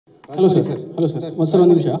Hello sir. Hello sir. Sir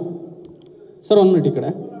ಒಂದು ನಿಮಿಷ sir, 1 minute ಈ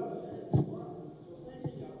ಕಡೆ.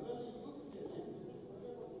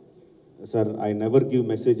 Sir, I never give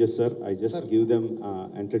messages, sir. I just give them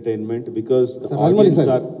entertainment because the audience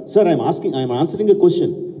are... Sir, I'm answering a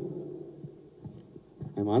question.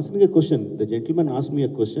 I'm answering a question. The gentleman asked me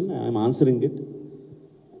a question. I'm answering it.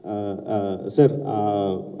 Sir,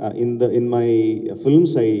 in my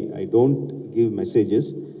films, I don't give messages.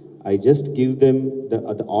 I just give them,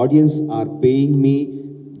 the audience are paying me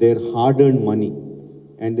their hard-earned money.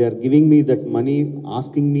 And they are giving me that money,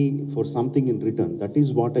 asking me for something in return. That is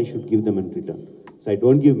what I should give them in return. So I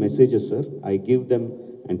don't give messages, sir. I give them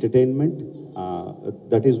entertainment.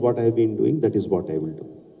 That is what I have been doing. That is what I will do.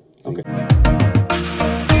 Okay.